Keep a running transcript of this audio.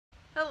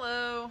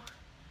Hello.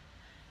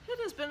 It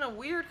has been a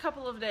weird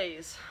couple of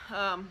days.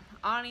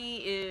 Ani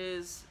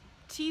is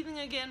teething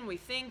again, we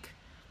think.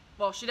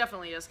 Well, she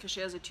definitely is, because she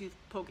has a tooth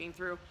poking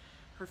through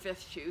her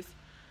fifth tooth,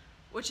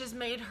 which has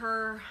made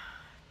her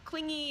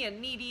clingy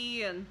and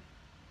needy and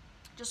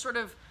just sort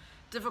of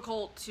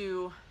difficult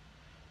to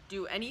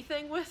do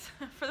anything with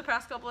for the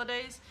past couple of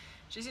days.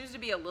 She seems to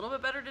be a little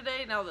bit better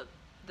today now that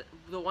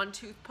the one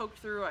tooth poked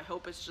through. I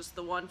hope it's just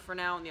the one for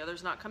now and the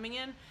other's not coming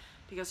in,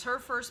 because her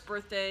first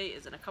birthday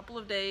is in a couple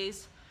of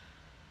days,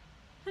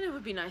 and it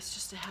would be nice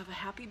just to have a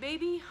happy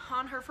baby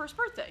on her first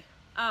birthday.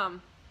 And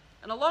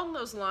along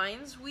those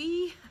lines,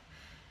 we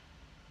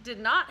did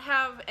not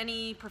have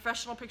any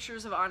professional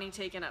pictures of Ani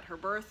taken at her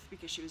birth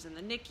because she was in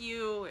the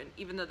NICU, and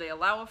even though they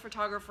allow a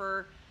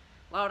photographer,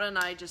 Laura and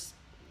I just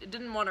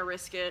didn't want to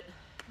risk it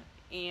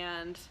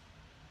and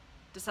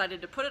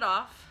decided to put it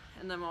off.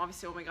 And then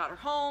obviously when we got her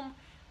home,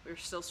 we were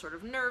still sort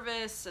of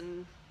nervous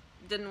and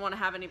didn't want to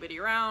have anybody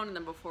around, and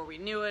then before we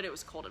knew it, it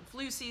was cold and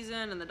flu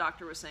season and the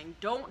doctor was saying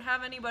don't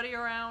have anybody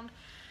around.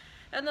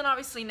 And then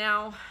obviously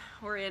now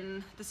we're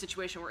in the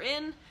situation we're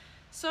in,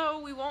 so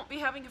we won't be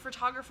having a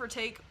photographer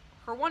take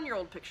her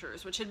 1-year-old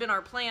pictures, which had been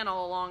our plan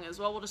all along as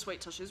well. We'll just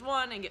wait till she's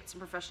 1 and get some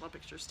professional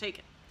pictures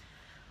taken.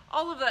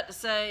 All of that to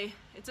say,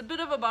 it's a bit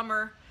of a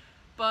bummer,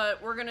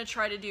 but we're gonna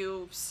try to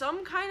do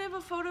some kind of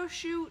a photo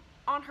shoot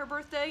on her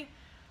birthday.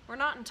 We're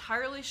not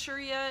entirely sure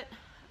yet.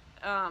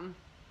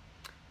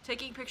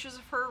 Taking pictures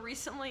of her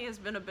recently has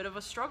been a bit of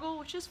a struggle,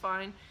 which is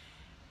fine.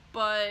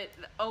 But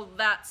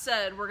that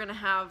said, we're gonna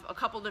have a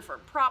couple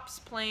different props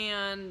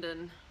planned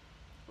and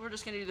we're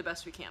just gonna do the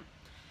best we can.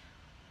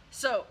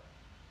 So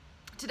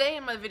today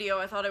in my video,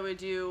 I thought I would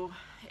do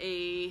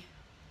a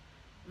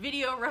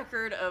video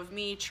record of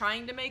me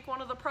trying to make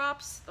one of the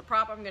props. The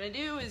prop I'm gonna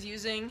do is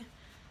using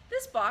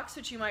this box,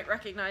 which you might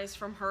recognize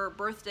from her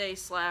birthday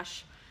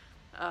slash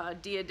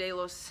Dia de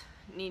los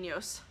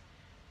Niños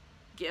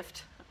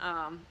gift.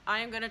 I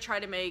am going to try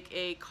to make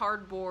a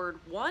cardboard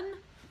one,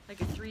 like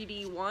a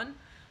 3D one,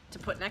 to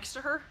put next to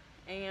her,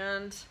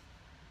 and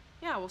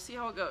yeah, we'll see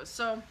how it goes.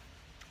 So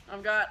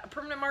I've got a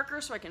permanent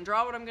marker so I can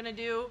draw what I'm going to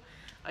do.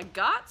 I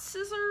got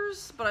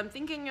scissors, but I'm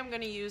thinking I'm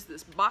going to use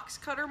this box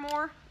cutter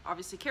more.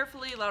 Obviously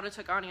carefully. Laura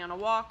took Ani on a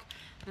walk,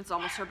 and it's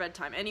almost her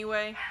bedtime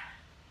anyway.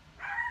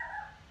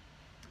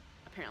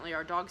 Apparently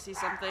our dog sees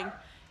something,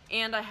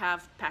 and I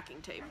have packing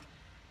tape.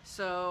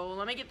 So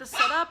let me get this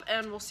set up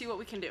and we'll see what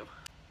we can do.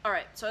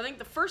 Alright, so I think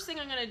the first thing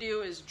I'm going to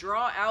do is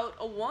draw out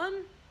a 1,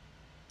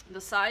 the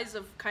size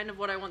of kind of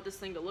what I want this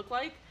thing to look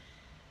like,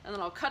 and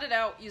then I'll cut it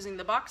out using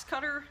the box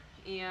cutter,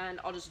 and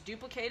I'll just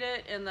duplicate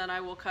it, and then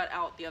I will cut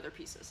out the other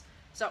pieces.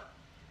 So,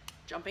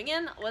 jumping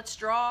in, let's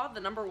draw the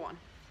number 1.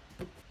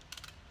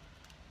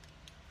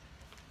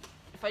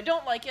 If I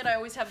don't like it, I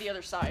always have the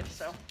other side,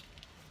 so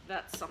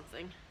that's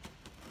something.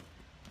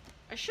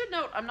 I should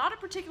note, I'm not a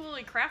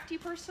particularly crafty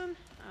person,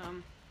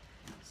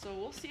 so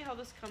we'll see how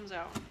this comes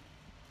out.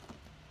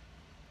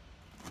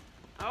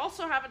 I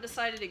also haven't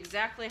decided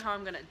exactly how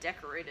I'm going to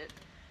decorate it.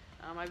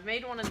 I've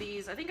made one of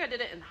these, I think I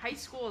did it in high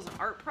school as an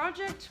art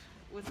project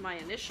with my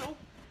initial,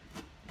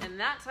 and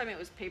that time it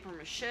was paper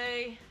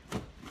mache,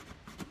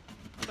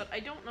 but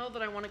I don't know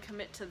that I want to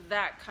commit to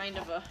that kind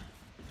of a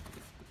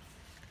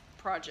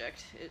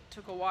project. It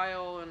took a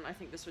while, and I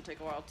think this would take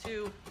a while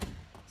too,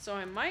 so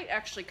I might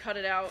actually cut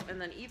it out and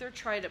then either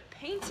try to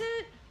paint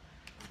it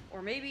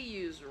or maybe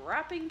use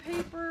wrapping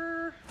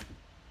paper.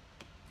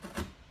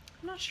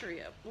 I'm not sure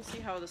yet. We'll see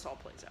how this all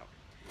plays out.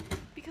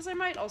 Because I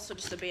might also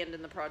just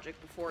abandon the project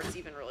before it's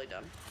even really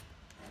done.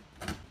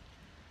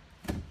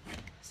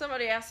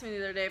 Somebody asked me the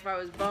other day if I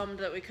was bummed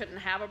that we couldn't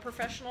have a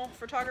professional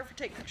photographer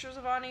take pictures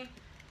of Ani.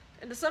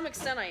 And to some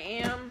extent I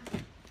am.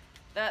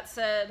 That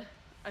said,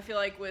 I feel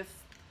like with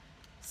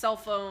cell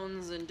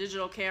phones and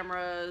digital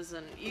cameras,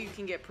 and you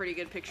can get pretty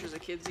good pictures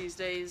of kids these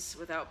days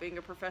without being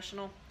a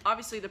professional.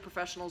 Obviously the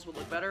professionals would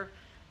look better.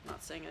 I'm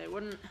not saying they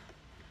wouldn't,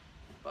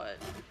 but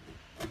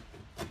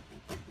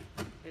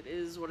it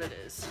is what it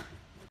is.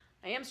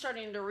 I am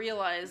starting to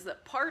realize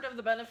that part of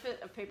the benefit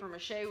of paper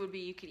mache would be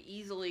you could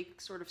easily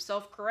sort of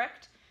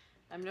self-correct.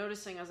 I'm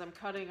noticing as I'm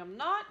cutting, I'm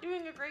not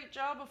doing a great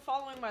job of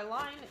following my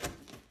line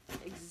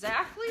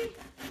exactly.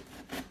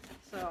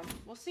 So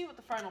we'll see what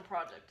the final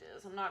project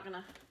is. I'm not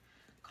gonna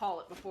call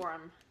it before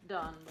I'm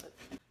done, but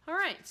all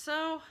right,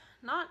 so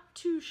not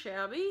too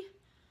shabby.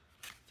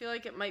 Feel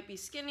like it might be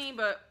skinny,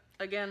 but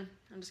again,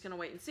 I'm just gonna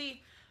wait and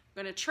see.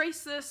 I'm gonna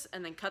trace this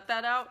and then cut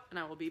that out, and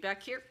I will be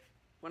back here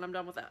when I'm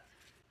done with that.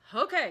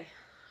 Okay,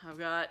 I've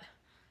got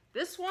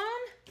this one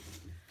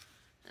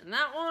and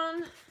that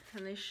one,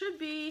 and they should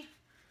be,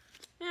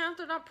 yeah,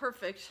 they're not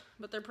perfect,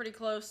 but they're pretty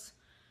close.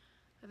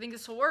 I think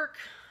this will work.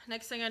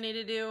 Next thing I need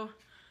to do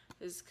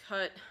is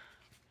cut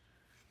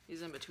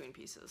these in between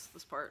pieces.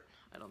 This part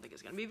I don't think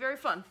is gonna be very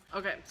fun.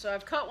 Okay, so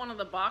I've cut one of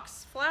the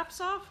box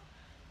flaps off,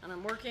 and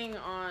I'm working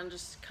on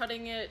just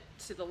cutting it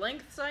to the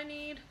lengths I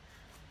need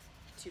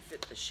to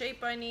fit the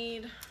shape I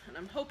need, and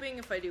I'm hoping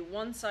if I do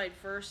one side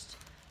first,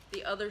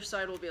 the other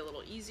side will be a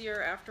little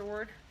easier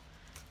afterward,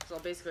 so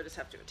I'll basically just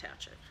have to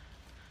attach it.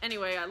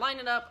 Anyway, I line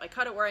it up, I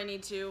cut it where I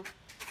need to,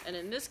 and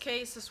in this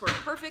case, this worked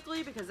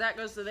perfectly because that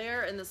goes to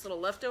there, and this little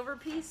leftover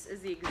piece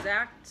is the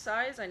exact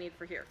size I need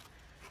for here.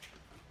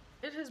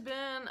 It has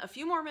been a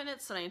few more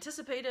minutes than I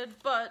anticipated,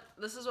 but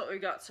this is what we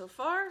got so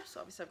far. So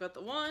obviously I've got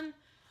the one,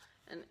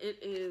 and it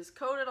is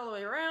coated all the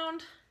way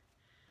around.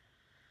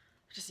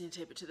 I just need to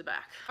tape it to the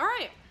back. All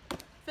right,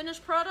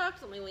 finished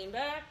product. Let me lean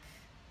back.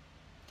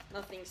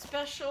 Nothing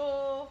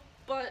special,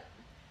 but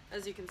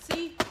as you can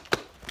see,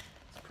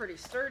 it's pretty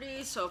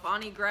sturdy. So if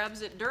Ani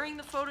grabs it during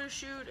the photo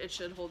shoot, it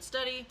should hold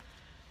steady.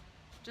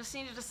 Just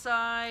need to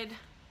decide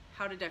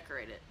how to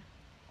decorate it.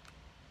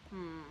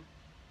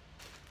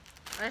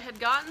 I had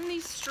gotten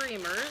these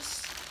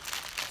streamers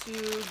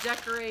to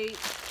decorate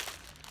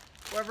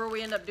wherever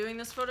we end up doing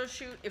this photo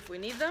shoot if we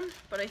need them,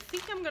 but I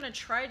think I'm gonna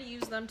try to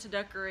use them to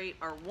decorate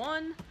our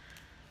one.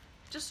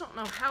 Just don't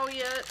know how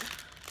yet.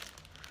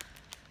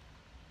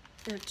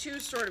 I have two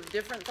sort of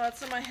different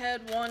thoughts in my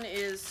head. One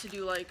is to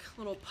do like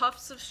little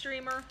puffs of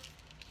streamer,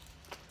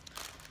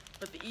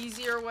 but the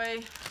easier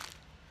way,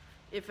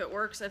 if it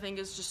works, I think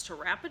is just to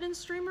wrap it in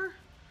streamer.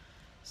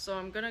 So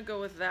I'm gonna go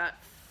with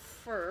that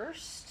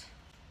first.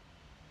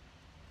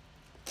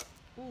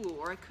 Ooh,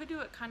 or I could do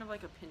it kind of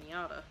like a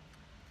piñata.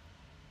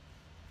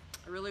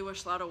 I really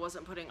wish Lauda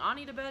wasn't putting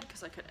Ani to bed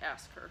because I could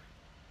ask her.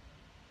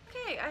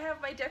 Okay, I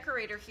have my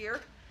decorator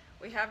here.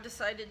 We have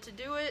decided to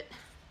do it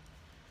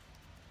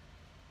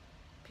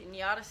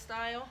piñata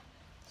style,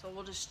 so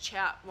we'll just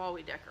chat while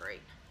we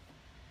decorate.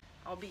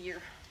 I'll be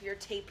your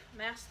tape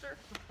master.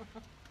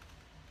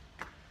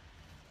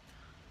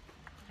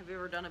 Have you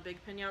ever done a big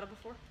piñata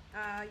before?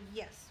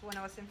 Yes, when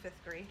I was in 5th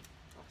grade.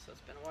 Oh, so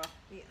it's been a while.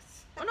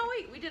 Yes. Oh no,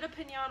 wait, we did a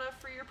piñata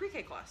for your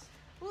pre-K class.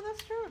 Oh,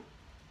 that's true.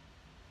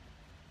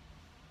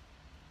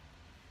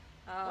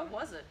 What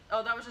was it?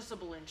 Oh, that was just a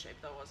balloon shape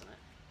though, wasn't it?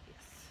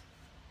 Yes.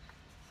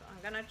 So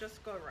I'm gonna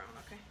just go around,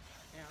 okay?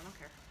 Yeah, I don't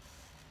care.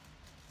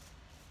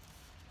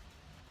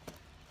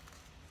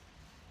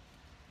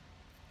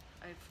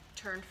 I've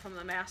turned from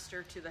the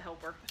master to the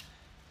helper.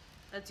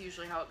 That's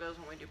usually how it goes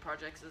when we do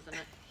projects, isn't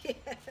it?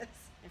 Yes.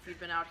 If you'd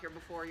been out here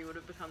before, you would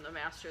have become the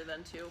master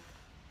then too.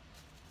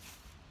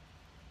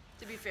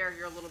 To be fair,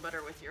 you're a little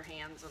better with your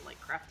hands and like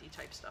crafty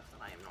type stuff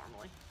than I am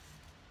normally.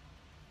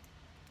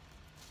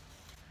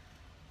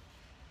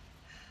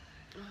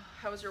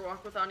 How was your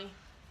walk with Ani?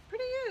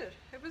 Pretty good.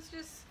 It was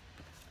just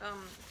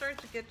started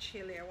to get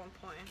chilly at one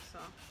point, so.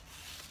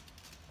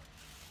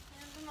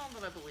 I don't know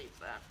that I believe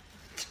that.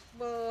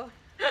 Well,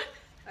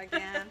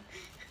 again,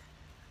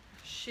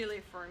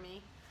 chilly for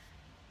me.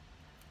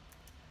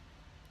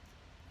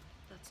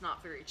 That's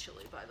not very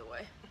chilly, by the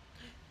way.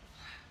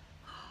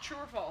 True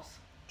or false?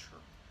 True.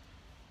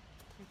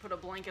 You put a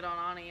blanket on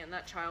Ani and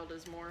that child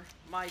is more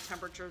my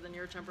temperature than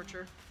your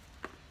temperature.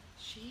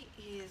 She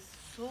is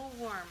so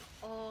warm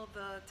all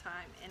the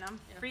time, and I'm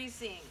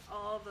freezing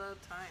all the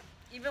time.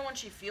 Even when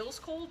she feels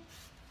cold,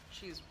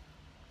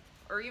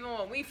 or even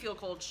when we feel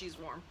cold, she's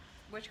warm.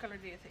 Which color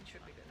do you think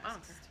should be the I don't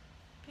nicest? care.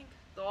 Pink.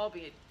 They'll all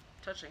be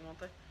touching, won't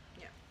they?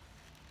 Yeah.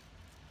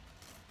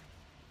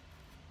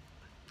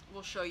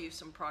 We'll show you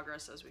some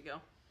progress as we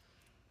go.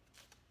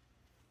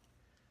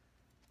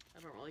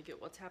 I don't really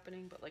get what's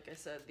happening, but like I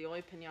said, the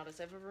only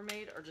piñatas I've ever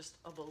made are just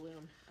a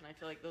balloon, and I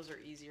feel like those are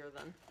easier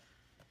than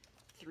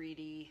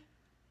 3D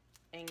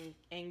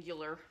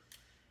angular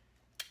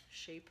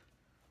shape.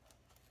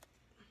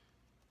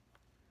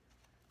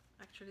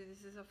 Actually,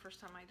 this is the first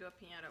time I do a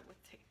piñata with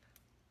tape.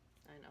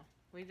 I know.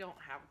 We don't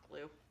have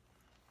glue.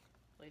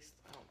 At least,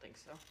 I don't think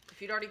so.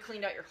 If you'd already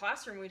cleaned out your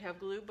classroom, we'd have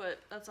glue, but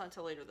that's not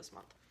until later this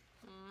month.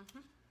 Mm-hmm.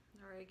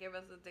 They already gave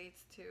us the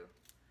dates to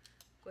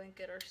go and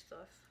get our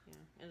stuff.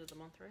 Yeah, end of the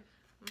month, right?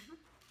 Mm-hmm.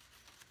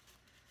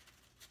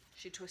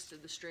 She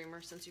twisted the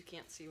streamer since you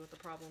can't see what the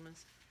problem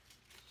is.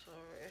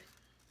 Sorry.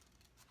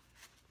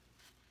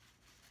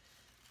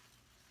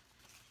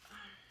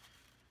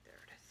 There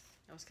it is.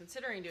 I was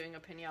considering doing a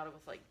piñata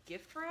with like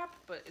gift wrap,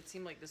 but it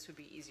seemed like this would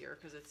be easier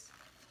because it's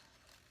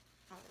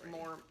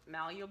more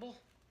malleable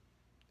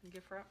than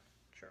gift wrap.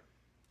 Sure.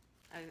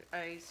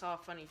 I saw a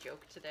funny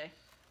joke today.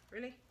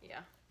 Really? Yeah.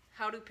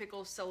 How do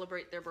pickles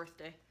celebrate their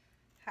birthday?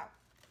 How?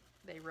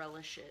 They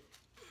relish it.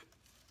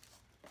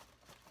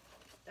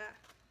 Ah.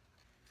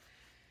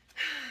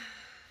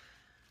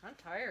 I'm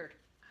tired.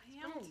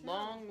 I am It's been a too.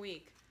 long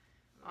week.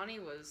 Ani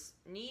was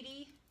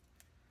needy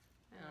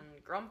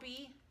and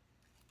grumpy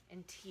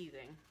and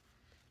teething.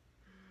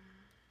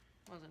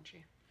 Wasn't she?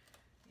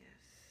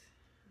 Yes.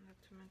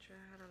 Not to mention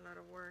I had a lot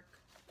of work,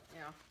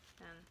 Yeah.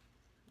 and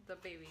the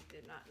baby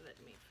did not let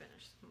me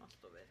finish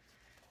most of it.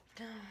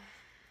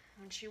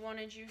 When she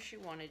wanted you, she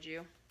wanted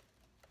you.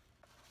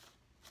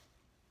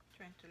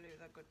 Trying to leave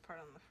that good part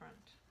on the front.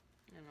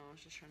 I know, I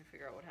was just trying to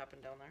figure out what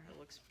happened down there. It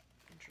looks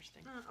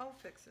interesting. I'll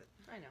fix it.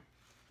 I know.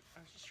 I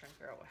was just trying to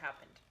figure out what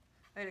happened.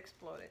 It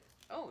exploded.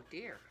 Oh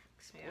dear.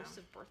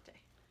 Explosive birthday.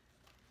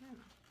 I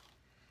know.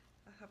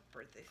 I have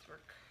birthdays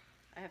work.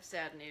 I have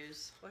sad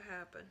news. What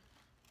happened?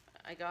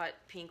 I got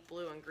pink,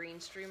 blue, and green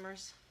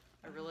streamers.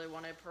 I really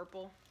wanted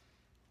purple,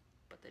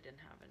 but they didn't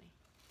have any.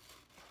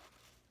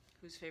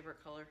 whose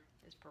favorite color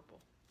is purple?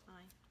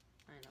 Mine.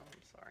 I know,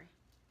 I'm sorry.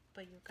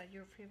 But you got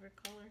your favorite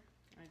color?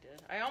 I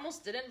did. I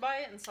almost didn't buy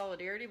it in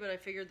solidarity, but I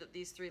figured that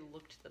these three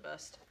looked the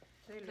best.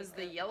 Because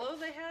the yellow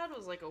they had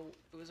was like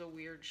it was a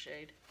weird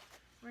shade.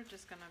 We're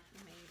just gonna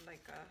make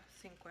like a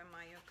Cinco de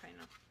Mayo kind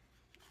of.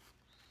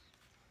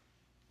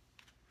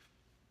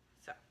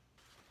 So.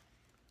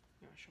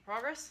 You want to show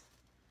progress?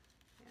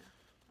 Yeah.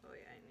 Oh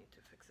yeah, I need to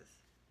fix this.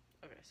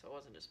 Okay, so it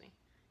wasn't just me.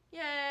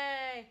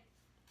 Yay!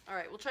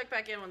 Alright, we'll check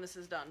back in when this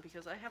is done,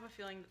 because I have a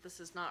feeling that this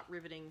is not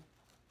riveting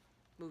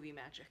movie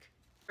magic.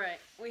 Right,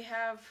 we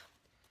have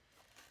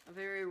a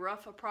very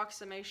rough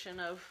approximation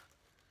of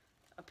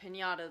a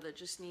piñata that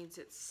just needs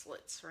its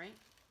slits, right?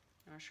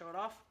 You want to show it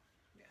off?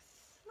 Yes.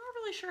 I'm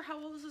not really sure how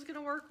well this is going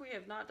to work. We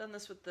have not done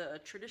this with the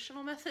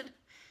traditional method,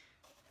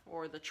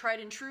 or the tried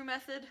and true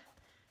method,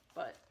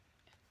 but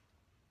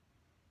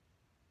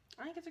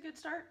I think it's a good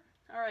start.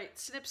 Alright,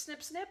 snip,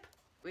 snip, snip.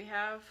 We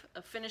have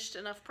a finished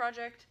enough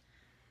project.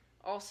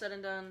 All said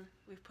and done,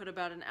 we've put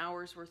about an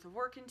hour's worth of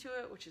work into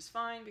it, which is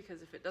fine,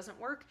 because if it doesn't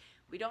work,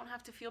 we don't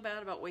have to feel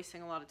bad about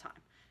wasting a lot of time.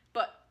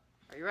 But,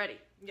 are you ready?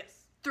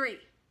 Yes. 3,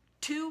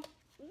 2,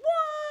 1!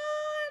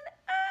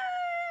 Ah!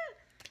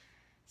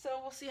 So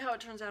we'll see how it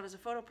turns out as a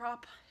photo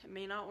prop. It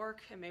may not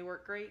work. It may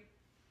work great.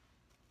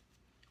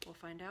 We'll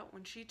find out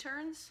when she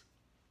turns.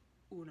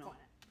 Uno.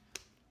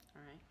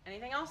 Alright.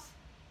 Anything else?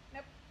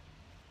 Nope.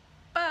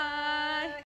 Bye!